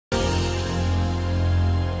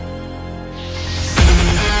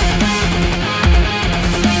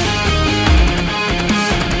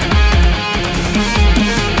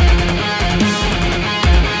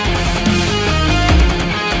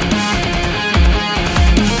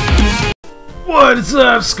What's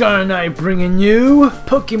up, ScarKnight, bringing you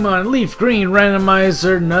Pokemon Leaf Green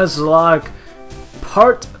Randomizer Nuzlocke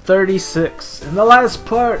Part 36. In the last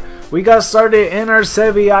part, we got started in our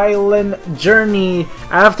Sapphire Island journey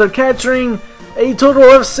after capturing a total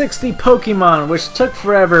of 60 Pokemon, which took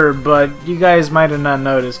forever, but you guys might have not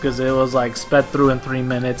noticed because it was like sped through in 3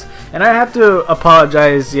 minutes. And I have to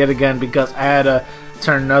apologize yet again because I had to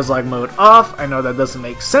turn Nuzlocke mode off. I know that doesn't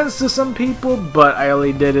make sense to some people, but I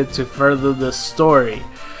only did it to further the story.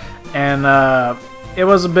 And it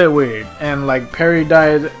was a bit weird. And like Perry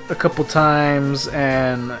died a couple times,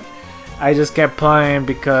 and I just kept playing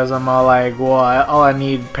because I'm all like, well, all I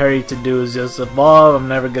need Perry to do is just evolve. I'm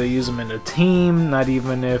never gonna use him in a team, not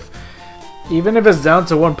even if it's down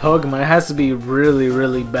to one Pokemon. It has to be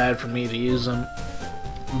really bad for me to use him.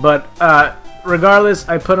 But regardless,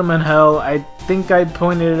 I put him in hell. I think I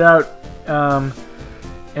pointed it out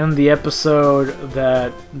in the episode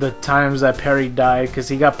that the times that Perry died, because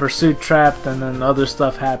he got pursuit trapped and then other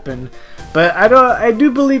stuff happened. But I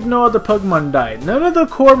do believe no other Pokemon died. None of the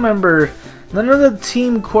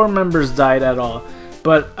team core members died at all.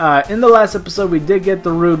 But in the last episode we did get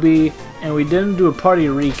the Ruby, and we didn't do a party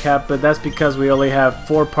recap, but that's because we only have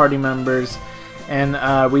 4 party members. And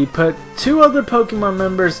we put 2 other Pokemon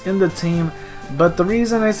members in the team. But the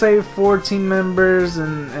reason I say 4 team members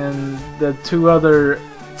and the 2 other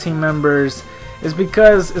team members is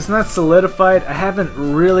because it's not solidified. I haven't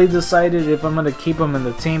really decided if I'm going to keep them in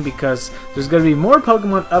the team, because there's going to be more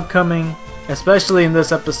Pokemon upcoming, especially in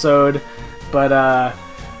this episode. But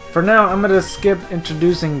for now, I'm going to skip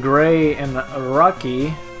introducing Gray and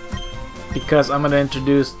Rocky, because I'm going to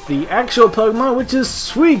introduce the actual Pokemon, which is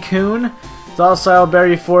Suicune. It's also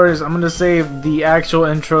Berry Forest. I'm going to save the actual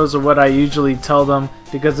intros of what I usually tell them,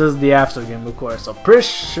 because this is the after game, of course. So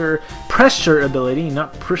pressure ability,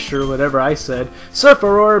 not pressure, whatever I said. Surf,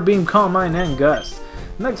 Aurora, Beam, Calm Mind, and Gust.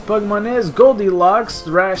 Next Pokemon is Goldilocks,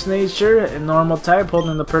 Rash Nature, and Normal type,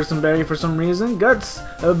 holding the Person Berry for some reason. Guts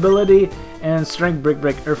ability, and Strength, Brick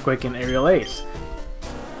Break, Earthquake, and Aerial Ace.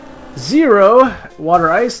 Zero,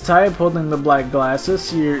 Water Ice type, holding the Black Glasses,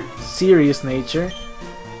 Serious Nature.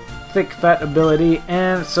 Thick Fat ability,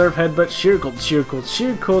 and Surf Headbutt,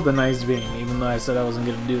 Sheer Cold, a nice beam, even though I said I wasn't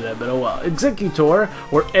going to do that, but oh well. Executor,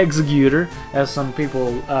 or Executor, as some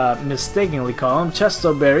people mistakenly call him.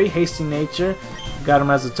 Chesto Berry, Hasty Nature, got him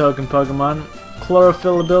as a token Pokemon.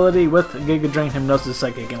 Chlorophyll ability with Giga Drain, Hypnosis,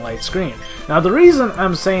 Psychic, and Light Screen. Now the reason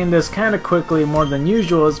I'm saying this kind of quickly more than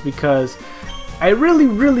usual is because I really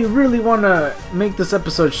want to make this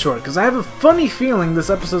episode short, because I have a funny feeling this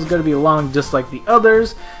episode is going to be long just like the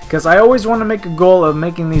others, because I always want to make a goal of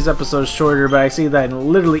making these episodes shorter, but I see that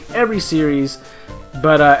in literally every series.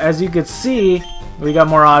 But as you can see, we got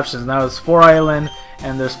more options. Now it's 4 island,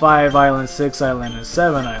 and there's 5 island, 6 island, and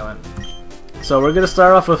 7 island. So we're going to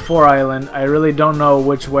start off with 4 island. I really don't know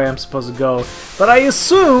which way I'm supposed to go, but I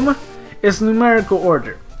assume it's numerical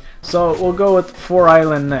order. So we'll go with 4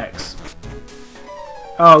 island next.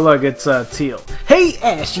 Oh look, it's Teal. Hey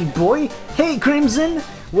Ashy boy! Hey Crimson!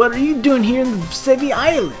 What are you doing here in the Sapphire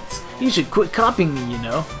Islands? You should quit copying me, you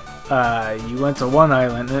know. You went to 1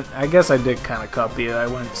 island, and I guess I did kind of copy it. I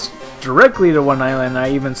went directly to 1 island, and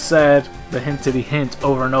I even said the hint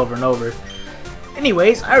over and over and over.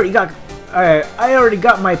 Anyways, I already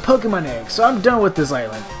got my Pokemon egg, so I'm done with this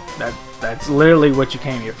island. That's literally what you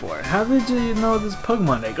came here for. How did you know this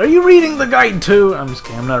Pokemon egg? Are you reading the guide too? I'm just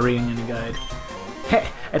kidding, I'm not reading any guide. Heh,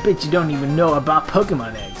 I bet you don't even know about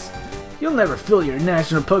Pokemon eggs. You'll never fill your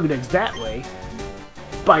national Pokedex that way.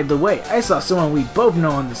 By the way, I saw someone we both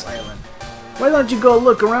know on this island. Why don't you go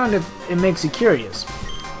look around if it makes you curious?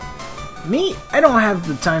 Me? I don't have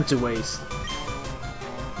the time to waste.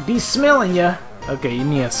 Be smelling ya. Okay, you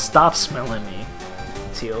need to stop smelling me,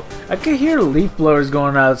 Teal. I could hear leaf blowers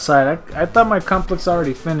going outside. I thought my complex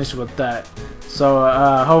already finished with that. So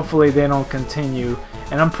hopefully they don't continue.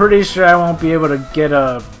 And I'm pretty sure I won't be able to get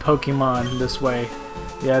a Pokemon this way.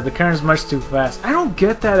 Yeah, the current's much too fast. I don't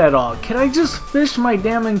get that at all. Can I just fish my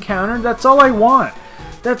damn encounter? That's all I want.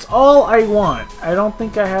 That's all I want. I don't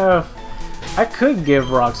think I have... I could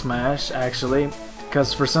give Rock Smash, actually.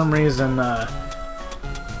 Because for some reason,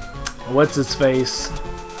 what's his face?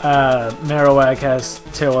 Marowak has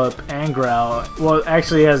Tail Up and Growl. Well,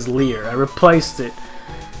 actually it has Leer. I replaced it.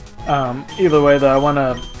 Either way though, I want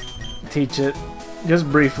to teach it.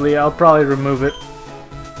 Just briefly, I'll probably remove it.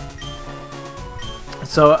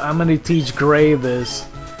 So I'm gonna teach Gray this.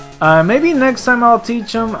 Maybe next time I'll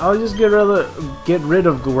teach him. I'll just get rid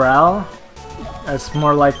of Growl. That's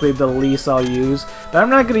more likely the least I'll use. But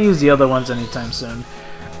I'm not gonna use the other ones anytime soon.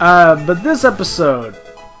 But this episode,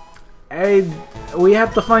 we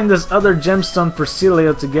have to find this other gemstone for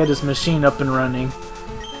Celio to get his machine up and running.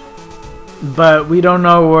 But we don't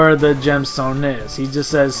know where the gemstone is. He just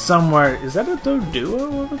says somewhere. Is that a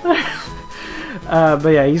Doduo over there? But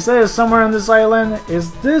yeah, he says somewhere on this island.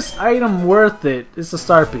 Is this item worth it? It's a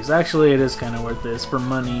star piece. Actually, it is kind of worth it. It's for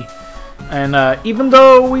money. And even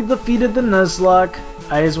though we defeated the Nuzlocke,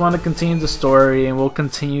 I just want to continue the story, and we'll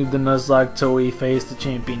continue the Nuzlocke till we face the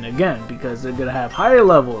champion again, because they're gonna have higher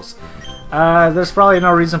levels. There's probably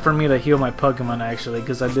no reason for me to heal my Pokemon, actually,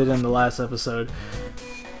 because I did in the last episode.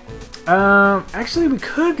 Actually, we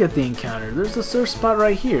could get the encounter. There's a surf spot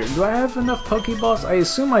right here. Do I have enough Pokeballs? I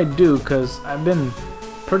assume I do, because I've been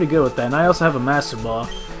pretty good with that. And I also have a Master Ball.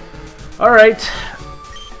 Alright.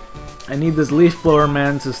 I need this leaf blower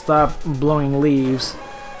man to stop blowing leaves.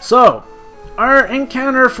 So, our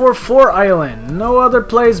encounter for 4 Island. No other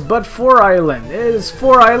place but 4 Island. His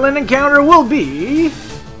 4 Island encounter will be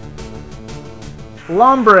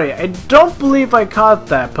Lombre. I don't believe I caught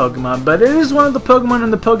that Pokemon, but it is one of the Pokemon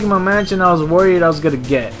in the Pokemon Mansion I was worried I was gonna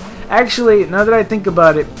get. Actually, now that I think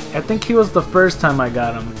about it, I think he was the first time I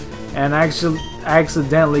got him, and I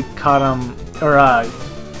accidentally caught him, or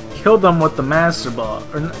killed him with the Master Ball.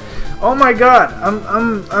 Oh my God,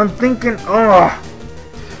 I'm thinking,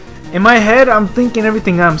 in my head I'm thinking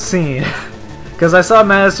everything I'm seeing. Cause I saw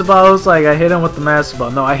Master Ball, I was like, I hit him with the Master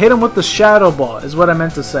Ball. No, I hit him with the Shadow Ball, is what I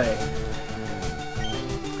meant to say.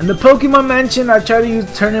 In the Pokemon Mansion, I tried to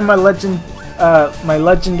turn in my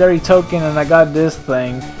legendary token, and I got this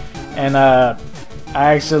thing, and I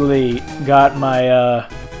actually got my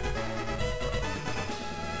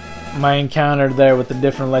my encounter there with a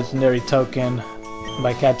different legendary token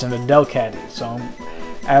by catching a Delcatty. So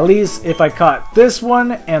at least if I caught this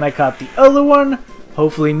one and I caught the other one,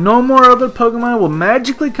 hopefully no more other Pokemon will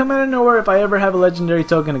magically come out of nowhere if I ever have a legendary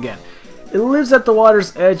token again. It lives at the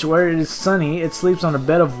water's edge where it is sunny. It sleeps on a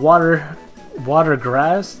bed of water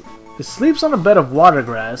grass. It sleeps on a bed of water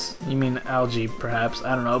grass. You mean algae, perhaps?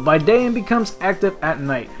 I don't know. By day and becomes active at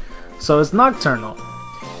night. So it's nocturnal.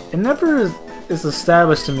 It never is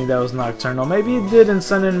established to me that it was nocturnal. Maybe it did in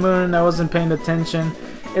Sun and Moon and I wasn't paying attention.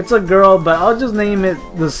 It's a girl, but I'll just name it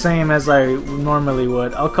the same as I normally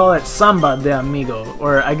would. I'll call it Samba de Amigo.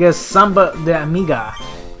 Or I guess Samba de Amiga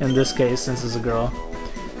in this case, since it's a girl.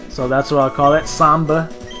 So that's what I'll call it, Samba.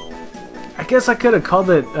 I guess I could have called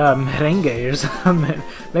it Merengue or something.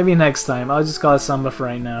 Maybe next time. I'll just call it Samba for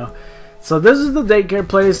right now. So this is the daycare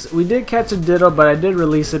place. We did catch a Ditto, but I did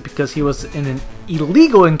release it because he was in an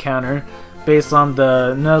illegal encounter based on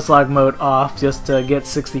the Nuzlocke mode off just to get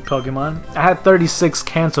 60 Pokemon. I had 36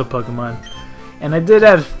 cancel Pokemon. And I did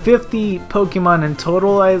have 50 Pokemon in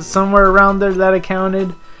total, somewhere around there that I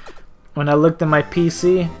counted when I looked at my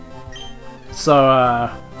PC. So,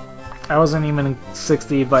 I wasn't even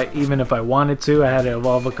 60 even if I wanted to. I had to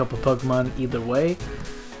evolve a couple Pokemon either way.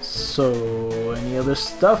 So, any other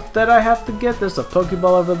stuff that I have to get? There's a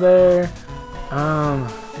Pokeball over there.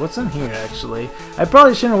 What's in here actually? I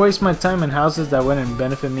probably shouldn't waste my time in houses that wouldn't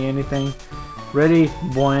benefit me anything. Ready?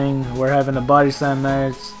 Boing. We're having a body slam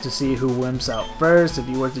match to see who wimps out first. If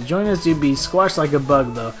you were to join us, you'd be squashed like a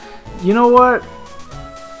bug though. You know what?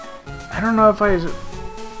 I don't know if I...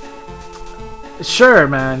 Sure,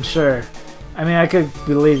 man, sure. I mean, I could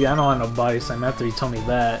believe you. I don't want no body slam after you told me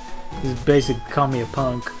that. He's basically called me a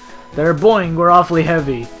punk. They're boing, we're awfully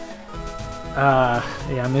heavy. Yeah,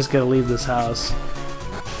 I'm just gonna leave this house.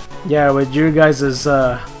 Yeah, with your guys'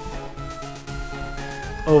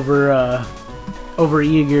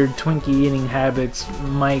 over-eager Twinkie eating habits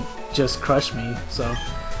might just crush me. So,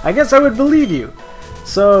 I guess I would believe you.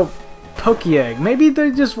 So, Pokeegg. Maybe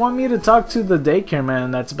they just want me to talk to the daycare man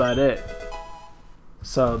and that's about it.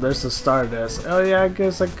 So there's a Stardust. Oh yeah, I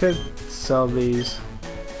guess I could sell these.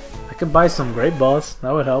 I could buy some Great Balls.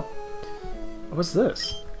 That would help. What's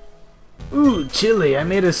this? Ooh, chili. I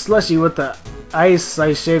made a slushy with the ice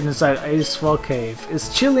I shaved inside Icefall Cave.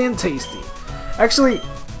 It's chilly and tasty. Actually,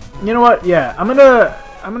 you know what? Yeah, I'm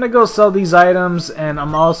gonna go sell these items, and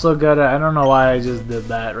I'm also gonna... I don't know why I just did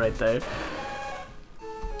that right there.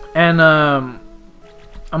 And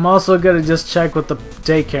I'm also gonna just check with the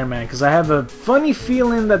daycare man, because I have a funny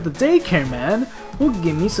feeling that the daycare man will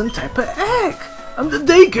give me some type of egg. I'm the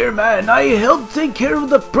daycare man. I help take care of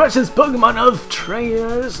the precious Pokemon of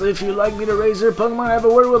trainers. If you'd like me to raise your Pokemon, have a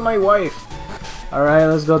word with my wife. Alright,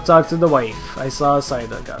 let's go talk to the wife. I saw a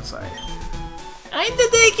Psyduck outside. I'm the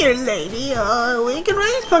daycare lady. We can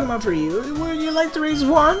raise Pokemon for you. Would you like to raise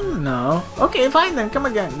one? No. Okay, fine then. Come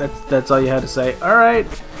again. That's all you had to say. Alright.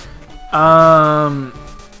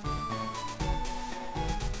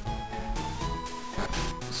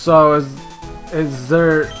 So is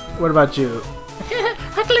there... What about you?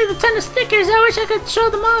 I collect a ton of stickers. I wish I could show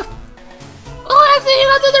them off. Oh, I see you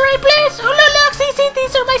go to the right place. Oh, look, see,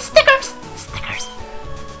 these are my stickers. Stickers.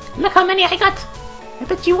 Look how many I got. I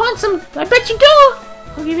bet you want some. I bet you do.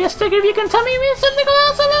 I'll give you a sticker if you can tell me something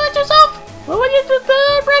else about yourself. What would you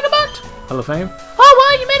brag about? Hall of Fame? Oh,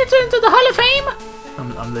 wow, you made it into the Hall of Fame.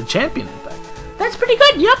 I'm the champion, in fact. That's pretty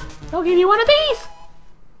good. Yup. I'll give you one of these.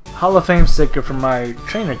 Hall of Fame sticker from my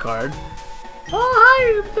trainer card. Oh,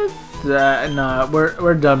 hi. Nah,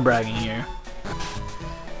 we're done bragging here.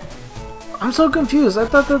 I'm so confused. I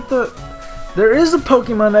thought that there is a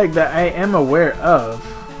Pokemon egg that I am aware of.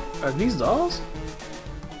 Are these dolls?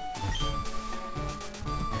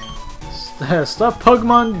 Stuffed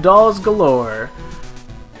Pokemon dolls galore.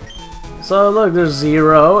 So look, there's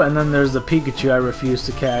Zero, and then there's the Pikachu I refuse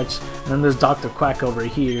to catch, and then there's Dr. Quack over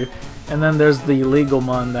here, and then there's the illegal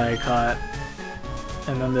mon that I caught,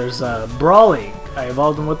 and then there's Brawly. I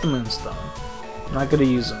evolved him with the Moonstone. I'm not gonna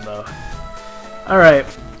use him though. Alright,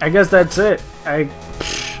 I guess that's it.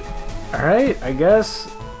 Alright, I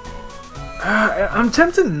guess. I'm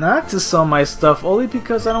tempted not to sell my stuff only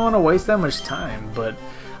because I don't want to waste that much time, but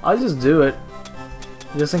I'll just do it.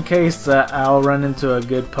 Just in case I'll run into a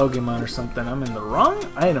good Pokemon or something. I'm in the wrong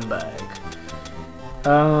item bag.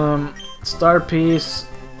 Star Piece.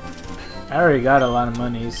 I already got a lot of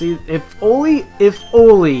money. See, if only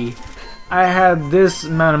I had this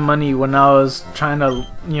amount of money when I was trying to,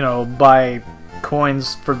 you know, buy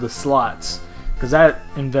coins for the slots, because that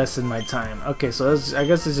invested my time. Okay, so I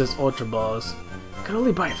guess it's just Ultra Balls. I could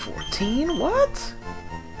only buy 14? What?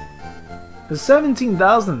 It's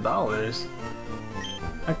 $17,000.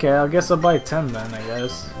 Okay, I guess I'll buy 10 then, I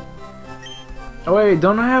guess. Oh wait,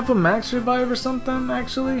 don't I have a max revive or something,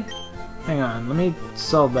 actually? Hang on, let me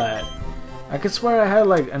sell that. I could swear I had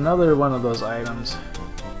like another one of those items.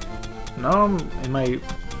 No, am I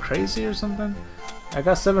crazy or something? I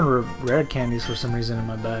got 7 rare candies for some reason in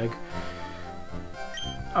my bag.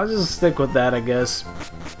 I'll just stick with that, I guess.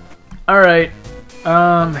 Alright.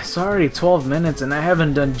 It's already 12 minutes and I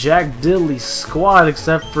haven't done jack diddly squat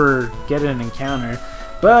except for get an encounter.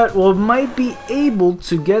 But we might be able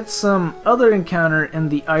to get some other encounter in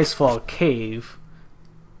the Icefall Cave.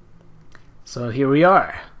 So here we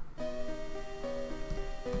are.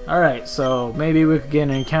 Alright, so maybe we could get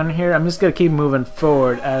an encounter here. I'm just gonna keep moving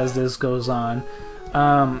forward as this goes on.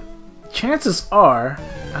 Chances are,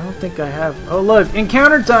 I don't think I have. Oh look,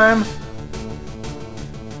 encounter time!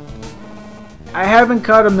 I haven't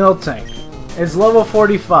caught a Miltank. It's level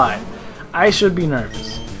 45. I should be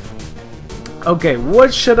nervous. Okay,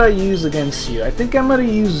 what should I use against you? I think I'm gonna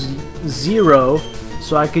use Zero,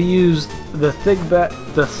 so I can use the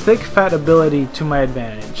thick fat ability to my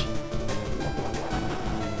advantage.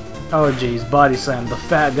 Oh jeez, Body Slam. The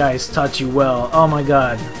fat guys taught you well. Oh my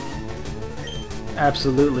god.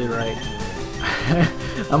 Absolutely right.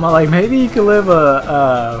 I'm like, maybe you could live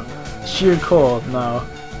a sheer cold. No,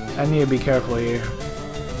 I need to be careful here.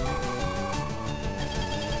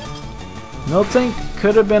 Miltank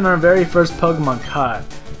could have been our very first Pokemon caught.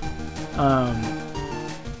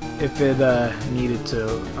 If it needed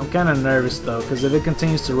to. I'm kind of nervous though, because if it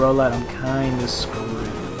continues to roll out, I'm kind of screwed.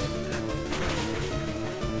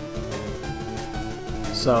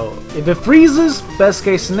 So, if it freezes, best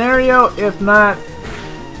case scenario. If not,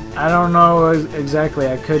 I don't know what exactly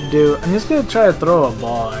I could do. I'm just going to try to throw a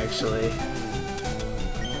ball, actually.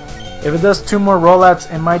 If it does 2 more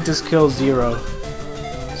rollouts, it might just kill Zero.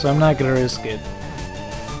 So I'm not going to risk it.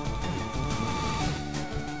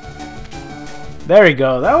 There we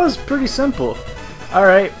go. That was pretty simple.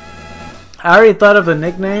 Alright. I already thought of the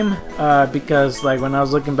nickname, because like when I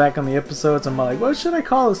was looking back on the episodes, I'm like, what should I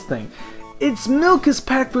call this thing? Its milk is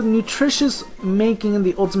packed with nutritious, making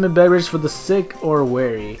the ultimate beverage for the sick or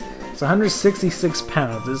weary. It's 166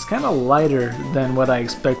 pounds. It's kind of lighter than what I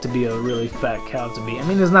expect to be a really fat cow to be. I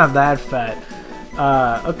mean, it's not that fat.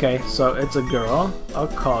 Okay, so it's a girl. I'll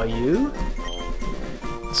call you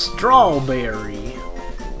Strawberry.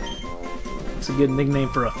 It's a good nickname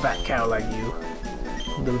for a fat cow like you.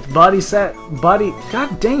 The body.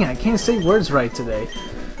 God dang it! I can't say words right today.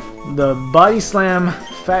 The Body Slam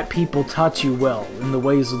fat people taught you well in the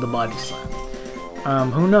ways of the Body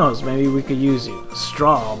Slam. Who knows? Maybe we could use you.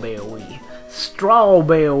 Strawberry.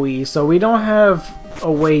 Strawberry. So we don't have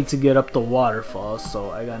a way to get up the waterfall,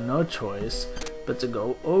 so I got no choice but to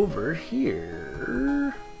go over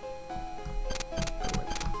here.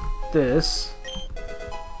 Like this.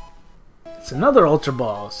 It's another Ultra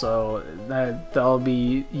Ball, so that'll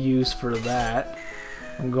be used for that.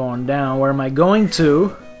 I'm going down. Where am I going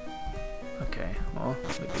to? Okay, well,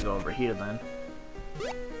 we can go over here then.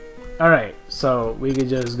 Alright, so we could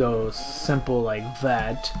just go simple like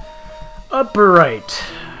that. Upper right.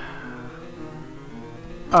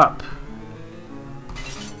 Up.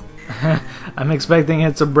 I'm expecting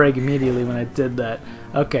it to break immediately when I did that.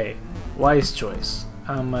 Okay, wise choice.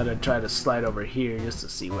 I'm gonna try to slide over here just to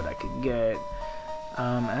see what I could get.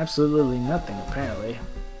 Absolutely nothing apparently.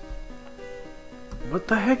 What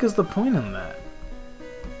the heck is the point in that?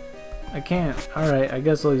 I can't. Alright, I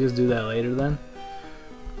guess I'll just do that later then.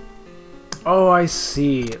 Oh, I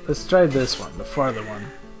see. Let's try this one, the farther one.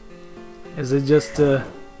 Is it just to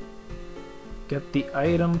get the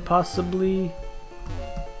item possibly?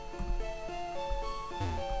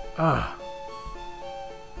 Ah.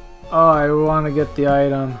 Oh, I want to get the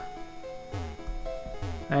item.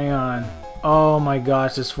 Hang on. Oh my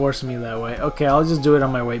gosh, it's forcing me that way. Okay, I'll just do it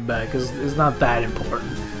on my way back, because it's not that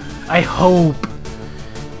important. I hope.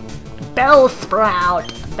 Bell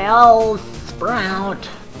Sprout! Bell Sprout!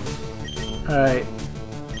 Alright.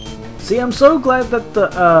 See, I'm so glad that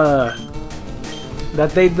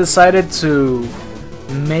that they decided to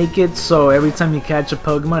make it so every time you catch a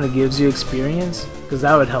Pokemon it gives you experience, because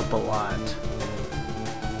that would help a lot.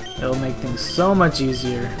 It'll make things so much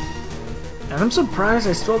easier. And I'm surprised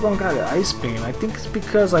I still don't got an Ice Beam. I think it's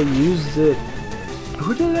because I used it...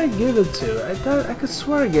 Who did I give it to? I could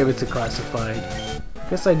swear I gave it to Classified. I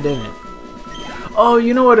guess I didn't. Oh,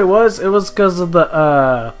 you know what it was? It was because of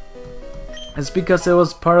the, It's because it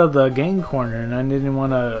was part of the game corner and I didn't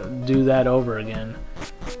want to do that over again.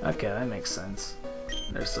 Okay, that makes sense.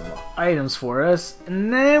 There's some more items for us.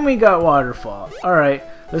 And then we got Waterfall. Alright,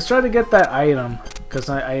 let's try to get that item. Because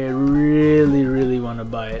I really, really want to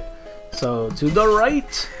buy it. So, to the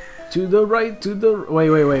right. To the right, to the...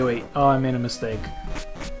 Wait. Oh, I made a mistake.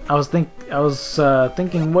 I was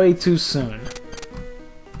thinking way too soon.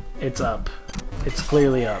 It's up. It's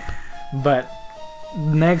clearly up. But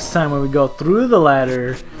next time when we go through the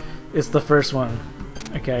ladder, it's the first one.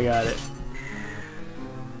 Okay, I got it.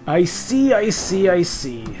 I see.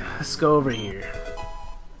 Let's go over here.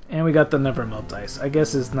 And we got the Never Melt Ice. I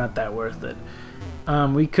guess it's not that worth it.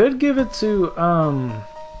 We could give it to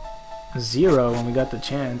Zero when we got the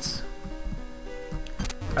chance.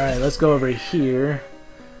 Alright, let's go over here.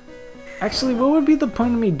 Actually, what would be the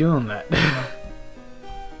point of me doing that?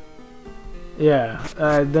 Yeah,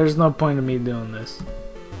 there's no point of me doing this.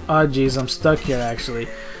 Oh jeez, I'm stuck here actually.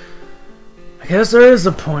 I guess there is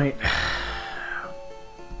a point.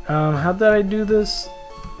 How did I do this?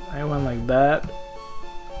 I went like that.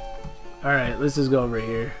 Alright, let's just go over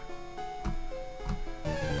here.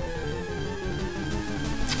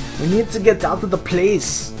 We need to get out of the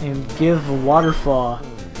place and give a Waterfall.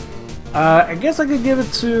 I guess I could give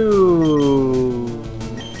it to...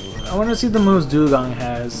 I want to see the moves Dugong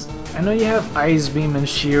has. I know you have Ice Beam and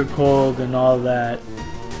Sheer Cold and all that.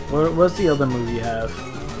 What's the other move you have?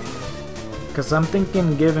 Because I'm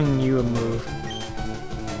thinking giving you a move.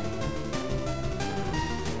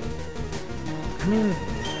 I mean,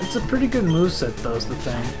 it's a pretty good moveset though, is the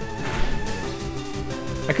thing.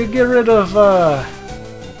 I could get rid of,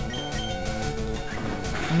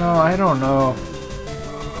 no, I don't know.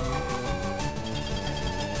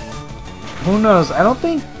 Who knows? I don't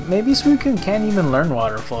think... Maybe Suicune can't even learn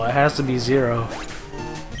Waterfall. It has to be Zero.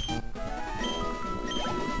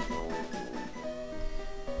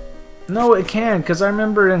 No, it can, because I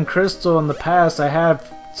remember in Crystal in the past I have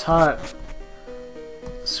taught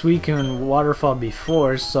Suicune Waterfall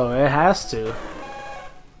before, so it has to.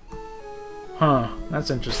 Huh, that's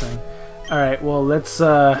interesting. Alright, well let's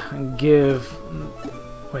give...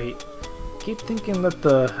 Wait, keep thinking that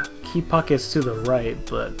the key pocket's to the right,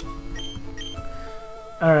 but...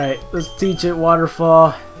 Alright, let's teach it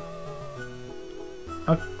Waterfall.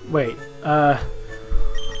 Wait, I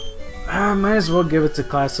might as well give it to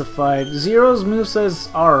Classified. Zero's moveset's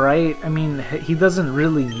alright. I mean, he doesn't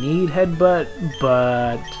really need Headbutt,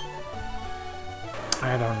 but...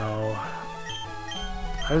 I don't know.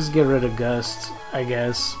 I'll just get rid of Gust, I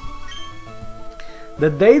guess.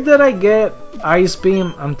 The day that I get Ice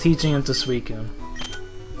Beam, I'm teaching it to Suicune.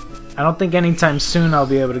 I don't think anytime soon I'll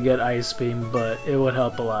be able to get Ice Beam, but it would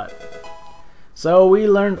help a lot. So we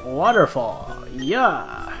learned Waterfall.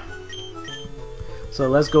 Yeah! So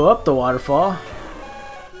let's go up the Waterfall.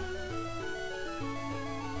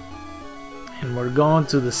 And we're going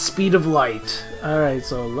to the speed of light. Alright,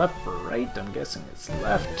 so left for right, I'm guessing it's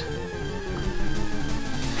left.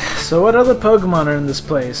 So what other Pokemon are in this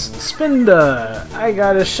place? Spinda! I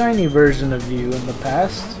got a shiny version of you in the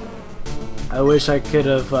past. I wish I could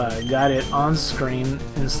have got it on screen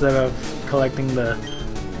instead of collecting the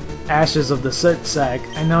ashes of the soot sack.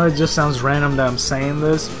 I know it just sounds random that I'm saying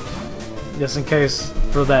this. just in case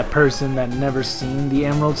for that person that never seen the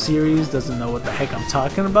Emerald series, doesn't know what the heck I'm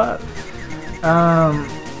talking about.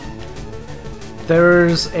 There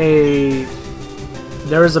was a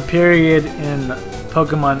period in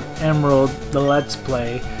Pokemon Emerald, the Let's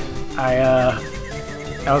Play. I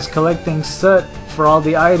was collecting soot for all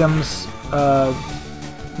the items,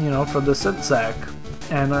 you know, for the soot sack,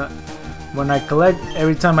 and when I collect,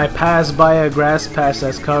 every time I pass by a grass patch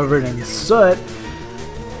that's covered in soot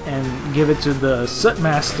and give it to the soot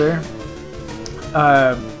master,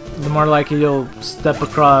 the more likely you'll step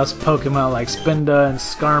across Pokemon like Spinda and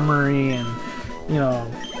Skarmory and, you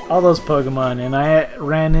know, all those Pokemon. And I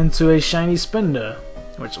ran into a shiny Spinda,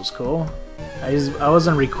 which was cool. I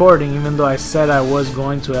wasn't recording, even though I said I was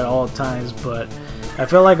going to at all times, but I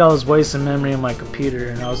felt like I was wasting memory on my computer,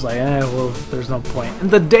 and I was like, well, there's no point. And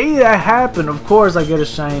the day that happened, of course, I get a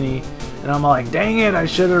shiny, and I'm like, dang it, I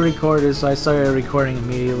should have recorded, so I started recording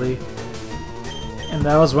immediately. And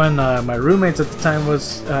that was when my roommates at the time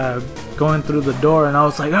was going through the door, and I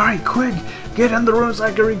was like, alright, quick, get in the room so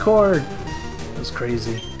I can record. It was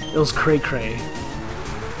crazy. It was cray-cray.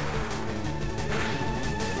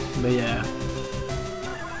 But yeah.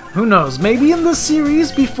 Who knows, maybe in the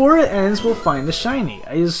series, before it ends, we'll find a shiny.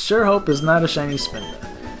 I just sure hope it's not a shiny Spinda.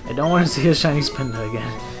 I don't want to see a shiny Spinda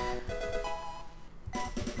again.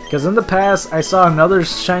 Because in the past, I saw another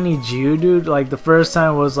shiny Geodude. Like, the first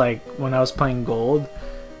time was like when I was playing Gold.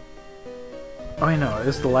 Oh, I know,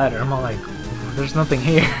 it's the ladder. I'm all like, there's nothing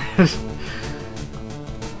here.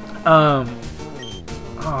 Oh,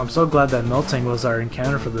 I'm so glad that Miltank was our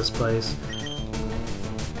encounter for this place.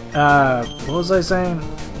 What was I saying?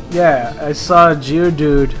 Yeah, I saw a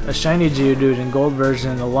Geodude, a shiny Geodude in Gold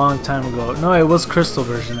version a long time ago. No, it was Crystal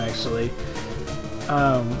version actually.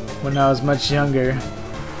 When I was much younger.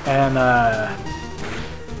 And I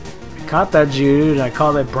caught that Geodude and I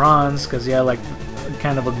called it Bronze because he had like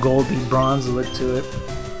kind of a goldy bronze look to it.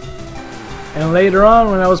 And later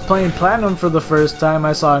on, when I was playing Platinum for the first time,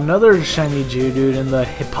 I saw another shiny Geodude in the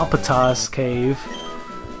Hippopotas cave.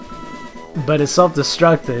 But it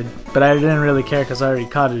self-destructed, but I didn't really care because I already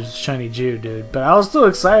caught a shiny Geodude. But I was still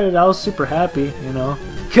excited, I was super happy, you know.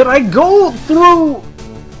 Could I go through...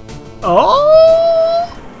 Oh!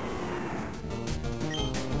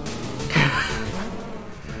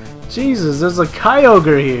 Jesus, there's a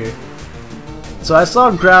Kyogre here. So I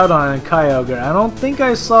saw Groudon and Kyogre. I don't think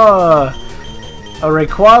I saw a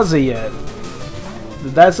Rayquaza yet.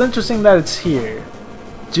 That's interesting that it's here.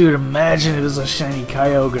 Dude, imagine if there's a shiny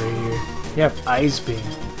Kyogre here. You have Ice Beam.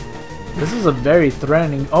 This is a very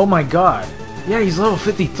threatening... Oh my god. Yeah, he's level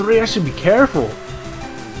 53. I should be careful.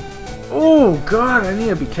 Oh god, I need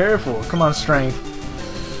to be careful. Come on, Strength.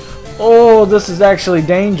 Oh, this is actually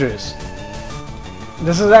dangerous.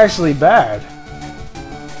 This is actually bad.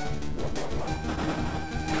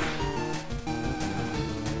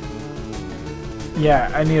 Yeah,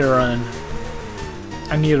 I need to run.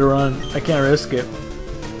 I need to run. I can't risk it.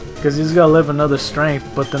 Because he's gonna live another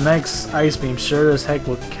Strength, but the next Ice Beam sure as heck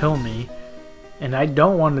will kill me. And I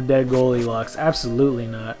don't want a dead Goldilocks. Absolutely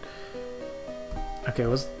not. Okay,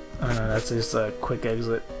 what's... Oh no, that's just a quick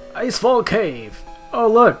exit. Icefall Cave! Oh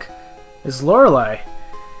look! It's Lorelei!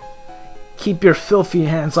 Keep your filthy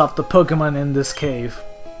hands off the Pokemon in this cave.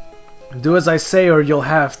 Do as I say or you'll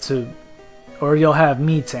have to... Or you'll have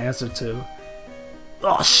me to answer to.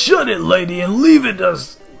 Oh, shut it, lady, and leave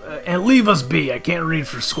us be. I can't read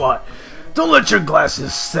for squat. Don't let your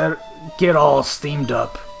glasses get all steamed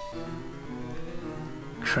up.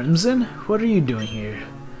 Crimson? What are you doing here?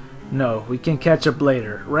 No, we can catch up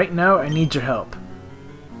later. Right now, I need your help.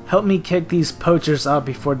 Help me kick these poachers out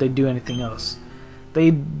before they do anything else.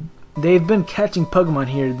 They've been catching Pokemon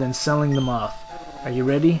here, then selling them off. Are you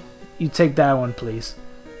ready? You take that one, please.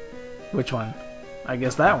 Which one? I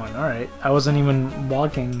guess that one. Alright. I wasn't even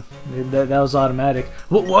walking. That was automatic.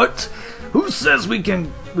 What? Who says we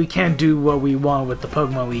can't do what we want with the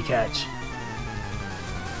Pokemon we catch?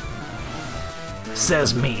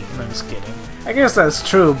 Says me. I'm just kidding. I guess that's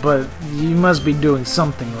true, but you must be doing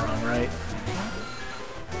something wrong, right?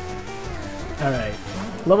 Alright.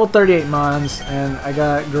 Level 38 Mons, and I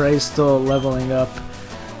got Gray still leveling up.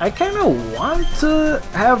 I kind of want to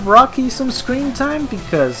have Rocky some screen time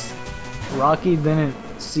because Rocky didn't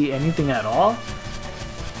see anything at all.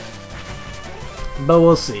 But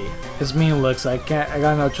we'll see. His mean looks, I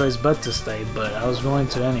got no choice but to stay, but I was going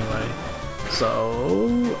to anyway.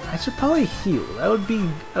 So I should probably heal. That would be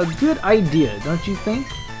a good idea, don't you think?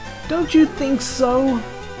 Don't you think so?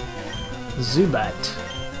 Zubat.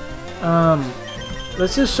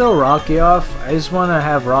 Let's just show Rocky off. I just want to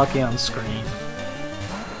have Rocky on screen.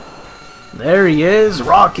 There he is,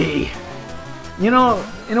 Rocky! You know,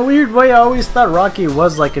 in a weird way, I always thought Rocky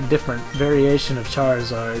was like a different variation of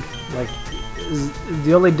Charizard. Like,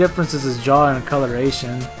 the only difference is his jaw and coloration,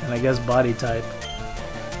 and I guess body type.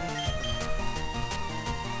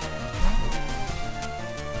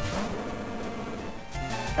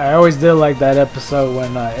 I always did like that episode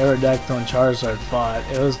when Aerodactyl and Charizard fought.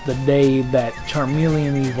 It was the day that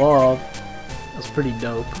Charmeleon evolved. It was pretty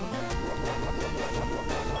dope.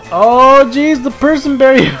 Oh jeez, the person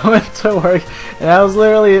berry went to work. And I was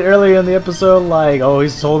literally earlier in the episode like, oh,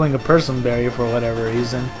 he's holding a person berry for whatever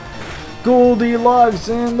reason. Goldilocks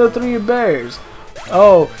and the three bears.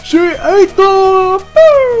 Oh, she ate the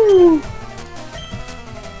boo!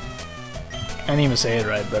 I didn't even say it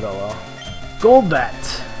right, but oh well.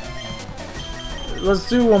 Golbat. Let's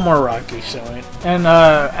do one more Rocky showing. And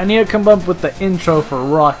I need to come up with the intro for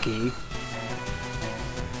Rocky.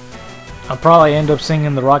 I'll probably end up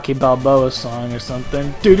singing the Rocky Balboa song or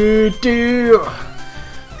something. Do do do,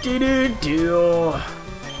 do do do,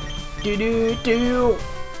 do do do,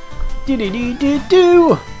 do do do do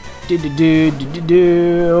do, do do do do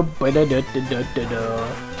do, ba da da da da da.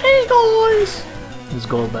 Hey guys! It's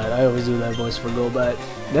Golbat. I always do that voice for Golbat.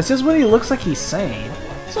 That's just what he looks like he's saying.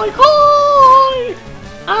 It's like, hi!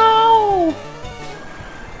 Ow!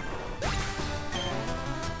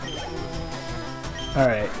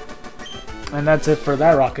 Alright. And that's it for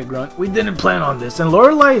that Rocket Grunt. We didn't plan on this. And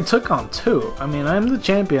Lorelei took on 2. I mean, I'm the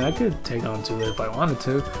champion. I could take on 2 if I wanted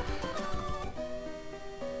to.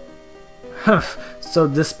 So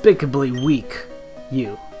despicably weak.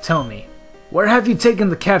 You, tell me, where have you taken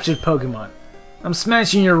the captured Pokemon? I'm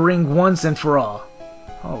smashing your ring once and for all.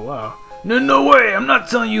 Oh wow. No way, I'm not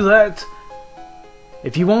telling you that.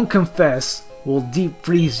 If you won't confess, we'll deep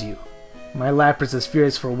freeze you. My Lapras is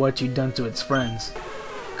furious for what you've done to its friends.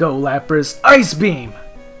 Go, Lapras, Ice Beam!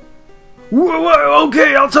 Whoa,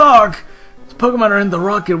 okay, I'll talk! The Pokemon are in the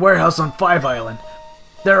Rocket Warehouse on 5 Island.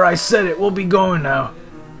 There, I said it, we'll be going now.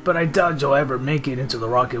 But I doubt you'll ever make it into the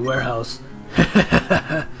Rocket Warehouse.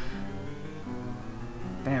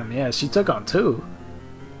 Damn, yeah, she took on 2.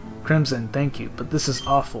 Crimson, thank you, but this is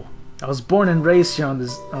awful. I was born and raised here on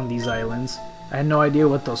these islands. I had no idea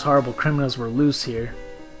what those horrible criminals were loose here.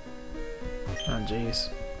 Oh, jeez.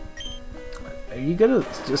 Are you gonna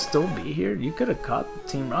just still be here? You could have caught the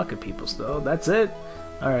Team Rocket people still. That's it?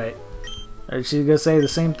 Alright. Are she gonna say the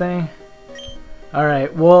same thing?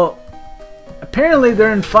 Alright, well, apparently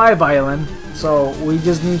they're in 5 Island, so we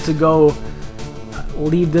just need to go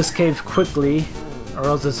leave this cave quickly, or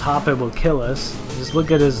else this Hoppet will kill us. Just look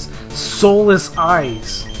at his soulless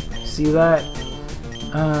eyes. See that?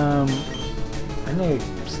 I need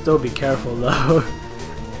to still be careful though.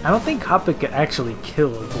 I don't think Hoppet could actually kill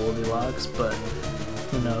Goldilocks, but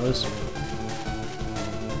who knows.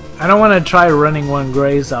 I don't want to try running one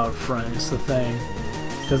Graze out front, it's the thing.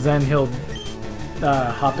 Because then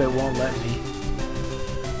Hoppet won't let me.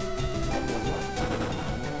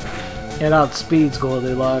 It outspeeds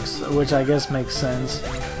Goldilocks, which I guess makes sense.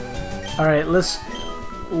 Alright, let's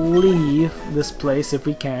leave this place if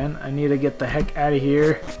we can. I need to get the heck out of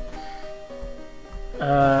here.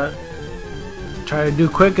 Try to do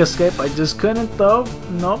quick escape. I just couldn't though.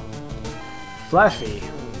 Nope. Fluffy.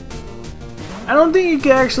 I don't think you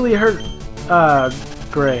can actually hurt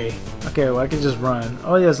Gray. Okay, well I can just run.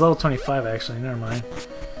 Oh yeah, it's level 25 actually. Never mind.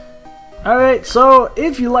 Alright, so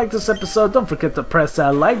if you like this episode, don't forget to press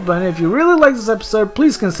that like button. If you really like this episode,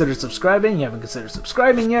 please consider subscribing. You haven't considered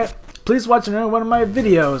subscribing yet, please watch another one of my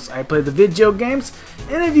videos. I play the video games,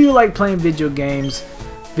 and if you like playing video games,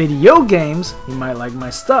 you might like my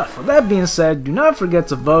stuff. With that being said, do not forget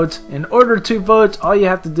to vote. In order to vote, all you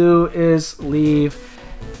have to do is leave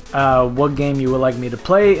what game you would like me to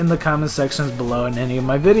play in the comment sections below in any of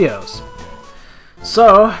my videos.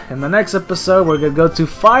 So, in the next episode, we're going to go to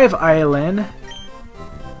 5 Island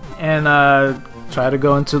and try to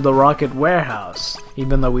go into the Rocket Warehouse.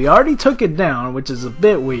 Even though we already took it down, which is a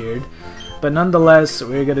bit weird. But nonetheless,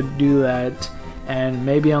 we're going to do that and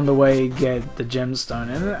maybe on the way get the gemstone.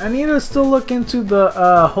 And I need to still look into the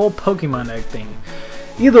whole Pokemon egg thing.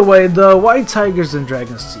 Either way, the white tigers and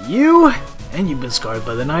dragons to you, and you've been scarred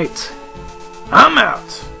by the night. I'm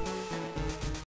out!